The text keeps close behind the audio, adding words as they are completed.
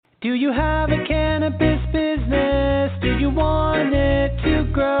Do you have a cannabis business? Do you want it to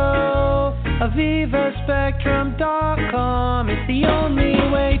grow? AvivaSpectrum.com is the only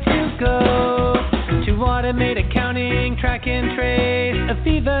way to go. To automate accounting, track and trace,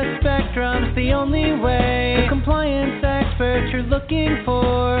 Aviva Spectrum's the only way. The compliance experts you're looking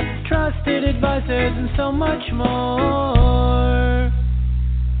for, trusted advisors, and so much more.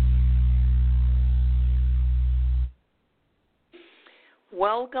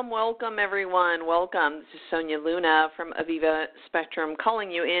 Welcome, everyone. Welcome. This is Sonia Luna from Aviva Spectrum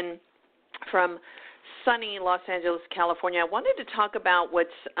calling you in from sunny Los Angeles, California. I wanted to talk about what's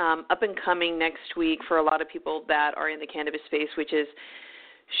up and coming next week for a lot of people that are in the cannabis space, which is,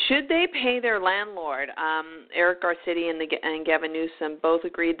 should they pay their landlord? Eric Garcetti and Gavin Newsom both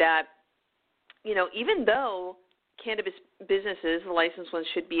agreed that, even though cannabis businesses, the licensed ones,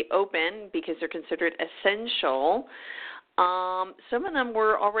 should be open because they're considered essential, some of them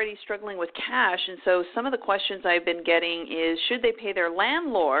were already struggling with cash, and so some of the questions I've been getting is, should they pay their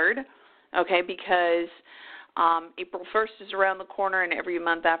landlord, because April 1st is around the corner, and every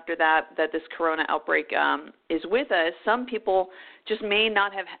month after that this corona outbreak is with us, some people just may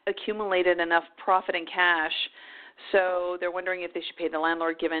not have accumulated enough profit and cash, so they're wondering if they should pay the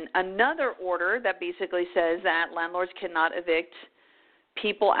landlord, given another order that basically says that landlords cannot evict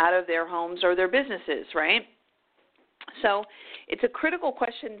people out of their homes or their businesses, right? So it's a critical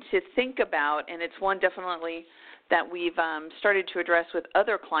question to think about, and it's one definitely that we've started to address with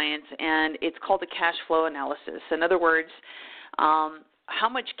other clients, and it's called the cash flow analysis. In other words, how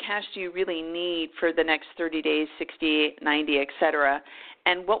much cash do you really need for the next 30 days, 60, 90, et cetera,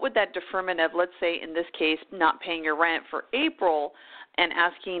 and what would that deferment of, let's say in this case, not paying your rent for April and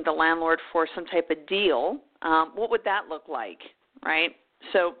asking the landlord for some type of deal, what would that look like, right?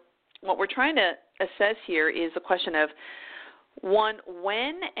 So what we're trying to assess here is the question of, one,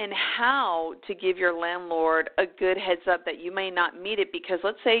 when and how to give your landlord a good heads up that you may not meet it, because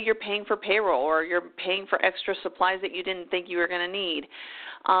let's say you're paying for payroll or you're paying for extra supplies that you didn't think you were going to need.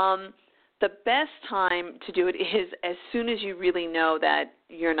 The best time to do it is as soon as you really know that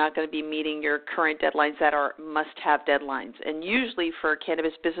you're not going to be meeting your current deadlines that are must-have deadlines. And usually for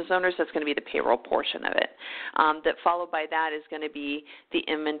cannabis business owners, that's going to be the payroll portion of it. That followed by that is going to be the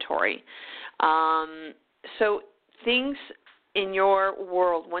inventory. So things in your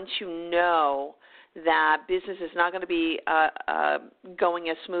world, once you know that business is not going to be going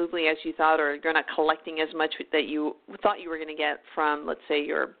as smoothly as you thought, or you're not collecting as much that you thought you were going to get from, let's say,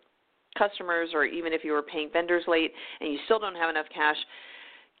 your customers, or even if you were paying vendors late and you still don't have enough cash,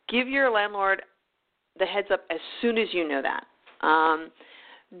 give your landlord the heads up as soon as you know that.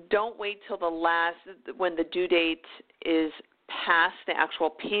 Don't wait till when the due date is past the actual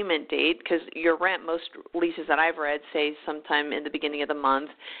payment date, because your rent, most leases that I've read say sometime in the beginning of the month,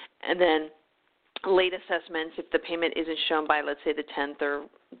 and then late assessments, if the payment isn't shown by, let's say, the 10th or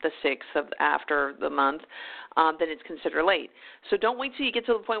the 6th of after the month, then it's considered late. So don't wait till you get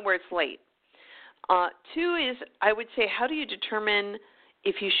to the point where it's late. Two is, I would say, how do you determine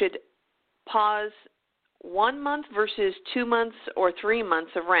if you should pause 1 month versus 2 months or 3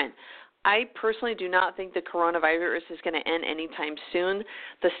 months of rent? I personally do not think the coronavirus is going to end anytime soon.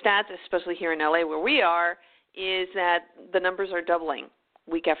 The stats, especially here in LA where we are, is that the numbers are doubling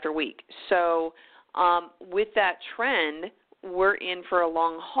week after week. So with that trend, we're in for a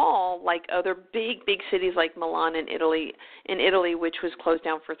long haul, like other big cities like Milan in Italy, which was closed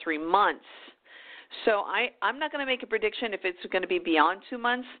down for 3 months. So I'm not going to make a prediction if it's going to be beyond 2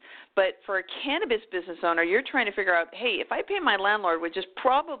 months, but for a cannabis business owner, you're trying to figure out, hey, if I pay my landlord, which is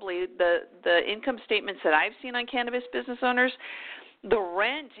probably the income statements that I've seen on cannabis business owners, the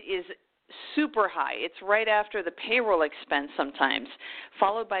rent is super high. It's right after the payroll expense sometimes,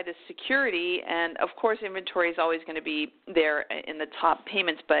 followed by the security, and of course inventory is always going to be there in the top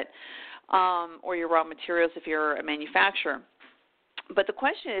payments, but or your raw materials if you're a manufacturer. But the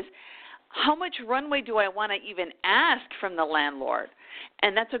question is, how much runway do I want to even ask from the landlord?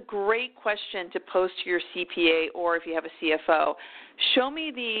 And that's a great question to pose to your CPA, or if you have a CFO. Show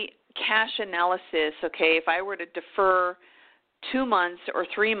me the cash analysis, if I were to defer 2 months or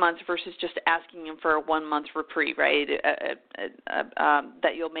 3 months versus just asking him for a 1 month reprieve, right,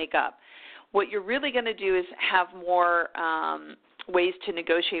 that you'll make up. What you're really going to do is have more ways to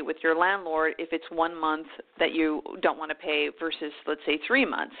negotiate with your landlord if it's 1 month that you don't want to pay versus, let's say, 3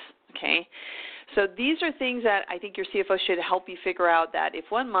 months, okay? So these are things that I think your CFO should help you figure out, that if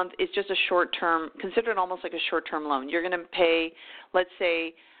 1 month is just a short-term, consider it almost like a short-term loan. You're going to pay, let's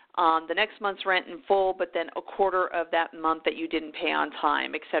say, the next month's rent in full, but then a quarter of that month that you didn't pay on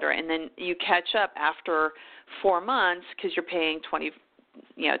time, et cetera. And then you catch up after 4 months because you're paying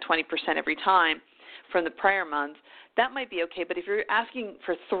 20% every time from the prior month, that might be okay. But if you're asking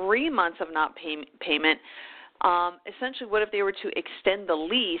for 3 months of not payment, essentially what if they were to extend the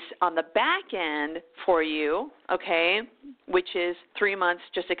lease on the back end for you, okay, which is 3 months,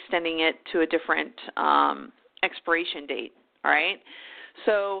 just extending it to a different expiration date, all right?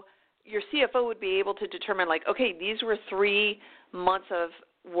 So your CFO would be able to determine, like, okay, these were 3 months of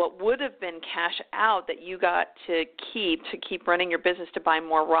what would have been cash out that you got to keep running your business, to buy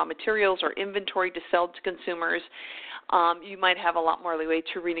more raw materials or inventory to sell to consumers. You might have a lot more leeway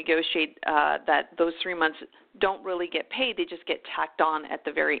to renegotiate that those 3 months don't really get paid. They just get tacked on at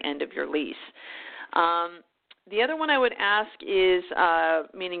the very end of your lease. The other one I would ask is,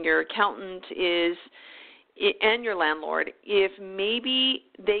 meaning your accountant and your landlord, if maybe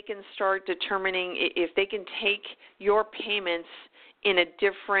they can start determining if they can take your payments in a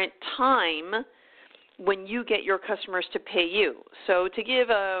different time when you get your customers to pay you. So to give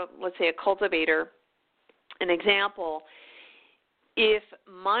let's say a cultivator an example, if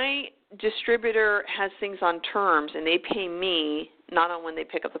my distributor has things on terms and they pay me, not on when they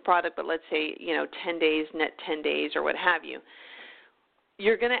pick up the product, but let's say, 10 days, net 10 days or what have you,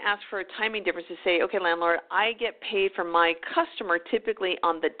 you're going to ask for a timing difference to say, okay, landlord, I get paid from my customer typically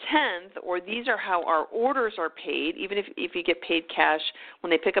on the 10th, or these are how our orders are paid, even if you get paid cash when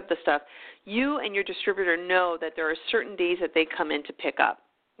they pick up the stuff. You and your distributor know that there are certain days that they come in to pick up,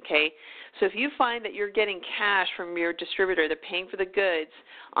 okay? So if you find that you're getting cash from your distributor, they're paying for the goods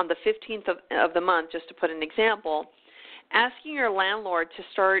on the 15th of the month, just to put an example, asking your landlord to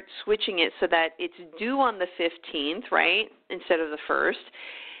start switching it so that it's due on the 15th, right, instead of the 1st,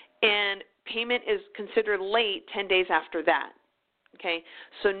 and payment is considered late 10 days after that, okay?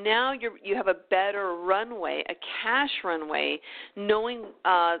 So now you have a better runway, a cash runway, knowing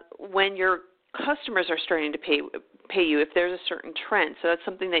when your customers are starting to pay you if there's a certain trend. So that's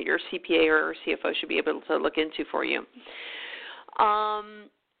something that your CPA or CFO should be able to look into for you.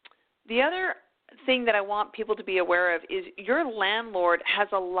 The other thing that I want people to be aware of is your landlord has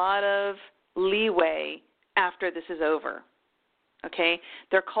a lot of leeway after this is over, okay?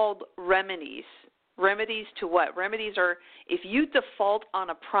 They're called remedies. Remedies to what? Remedies are if you default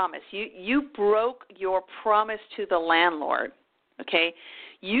on a promise. You broke your promise to the landlord, okay?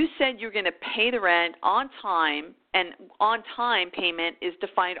 You said you're going to pay the rent on time, and on-time payment is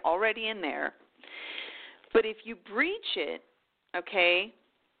defined already in there. But if you breach it, okay,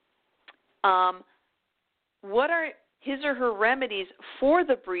 what are his or her remedies for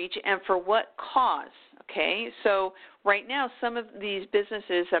the breach and for what cause? Okay, so right now some of these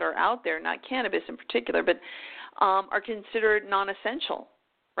businesses that are out there, not cannabis in particular, but are considered non-essential,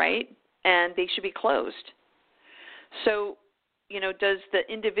 right? And they should be closed. So, does the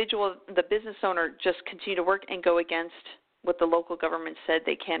individual, the business owner, just continue to work and go against what the local government said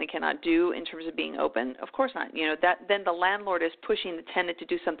they can and cannot do in terms of being open? Of course not. Then the landlord is pushing the tenant to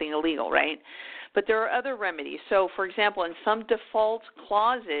do something illegal, right? But there are other remedies. So, for example, in some default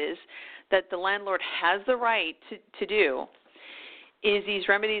clauses that the landlord has the right to do is these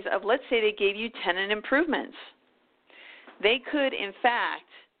remedies of, let's say they gave you tenant improvements. They could, in fact,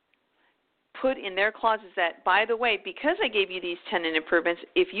 put in their clauses that, by the way, because I gave you these tenant improvements,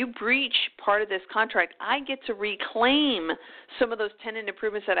 if you breach part of this contract, I get to reclaim some of those tenant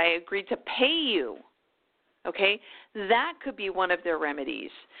improvements that I agreed to pay you. Okay? That could be one of their remedies.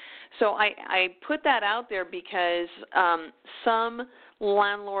 So I put that out there because some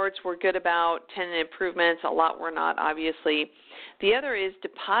landlords were good about tenant improvements. A lot were not, obviously. The other is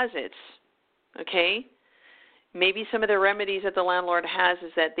deposits. Okay? Maybe some of the remedies that the landlord has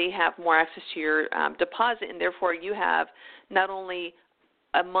is that they have more access to your deposit, and therefore you have not only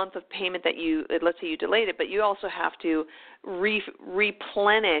a month of payment that let's say you delayed it, but you also have to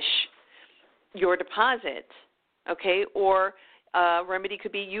replenish your deposit, okay? Or a remedy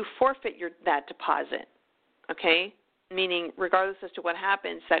could be you forfeit that deposit, okay? Meaning regardless as to what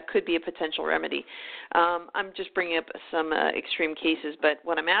happens, that could be a potential remedy. I'm just bringing up some extreme cases, but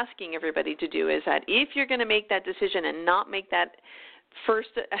what I'm asking everybody to do is that if you're going to make that decision and not make that first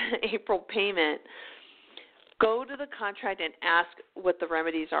April payment, go to the contract and ask what the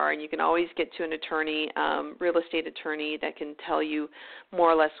remedies are, and you can always get to an attorney, real estate attorney, that can tell you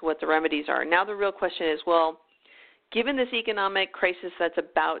more or less what the remedies are. Now the real question is, well, given this economic crisis that's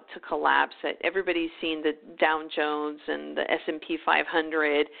about to collapse, that everybody's seen the Dow Jones and the S&P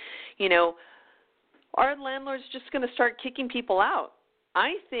 500, are landlords just going to start kicking people out?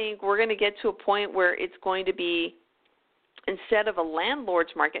 I think we're going to get to a point where it's going to be, instead of a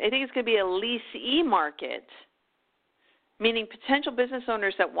landlord's market, I think it's going to be a leasee market, meaning potential business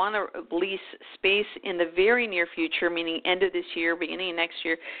owners that want to lease space in the very near future, meaning end of this year, beginning of next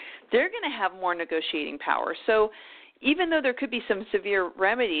year, they're going to have more negotiating power. So even though there could be some severe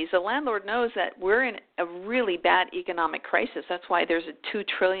remedies, the landlord knows that we're in a really bad economic crisis. That's why there's a $2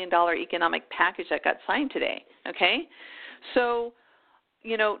 trillion economic package that got signed today, okay? So,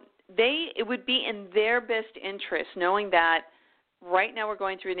 it would be in their best interest, knowing that right now we're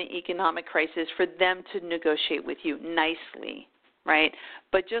going through an economic crisis, for them to negotiate with you nicely, right?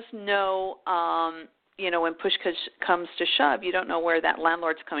 But just know, when push comes to shove, you don't know where that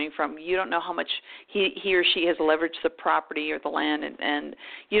landlord's coming from. You don't know how much he or she has leveraged the property or the land, and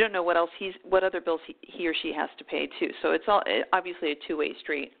you don't know what other bills he or she has to pay too. So it's obviously a two-way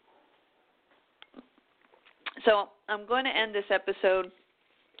street. So I'm going to end this episode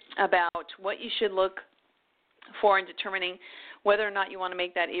about what you should look for in determining whether or not you want to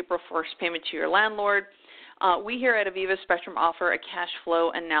make that April 1st payment to your landlord. We here at Aviva Spectrum offer a cash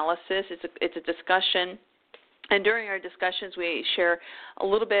flow analysis. It's a discussion, and during our discussions we share a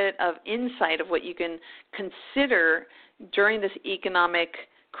little bit of insight of what you can consider during this economic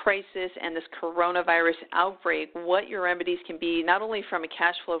crisis and this coronavirus outbreak, what your remedies can be, not only from a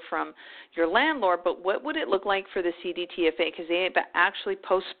cash flow from your landlord, but what would it look like for the CDTFA, because they have actually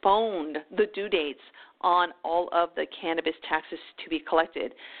postponed the due dates on all of the cannabis taxes to be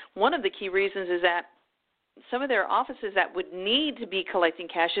collected. One of the key reasons is that some of their offices that would need to be collecting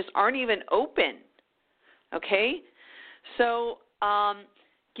cashes aren't even open, okay? So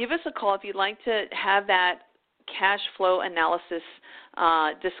give us a call if you'd like to have that cash flow analysis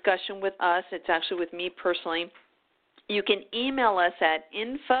discussion with us. It's actually with me personally. You can email us at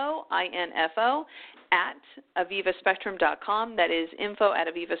info, I-N-F-O, at avivaspectrum.com. That is info at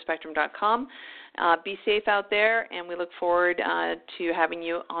avivaspectrum.com. Be safe out there, and we look forward to having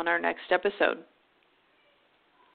you on our next episode.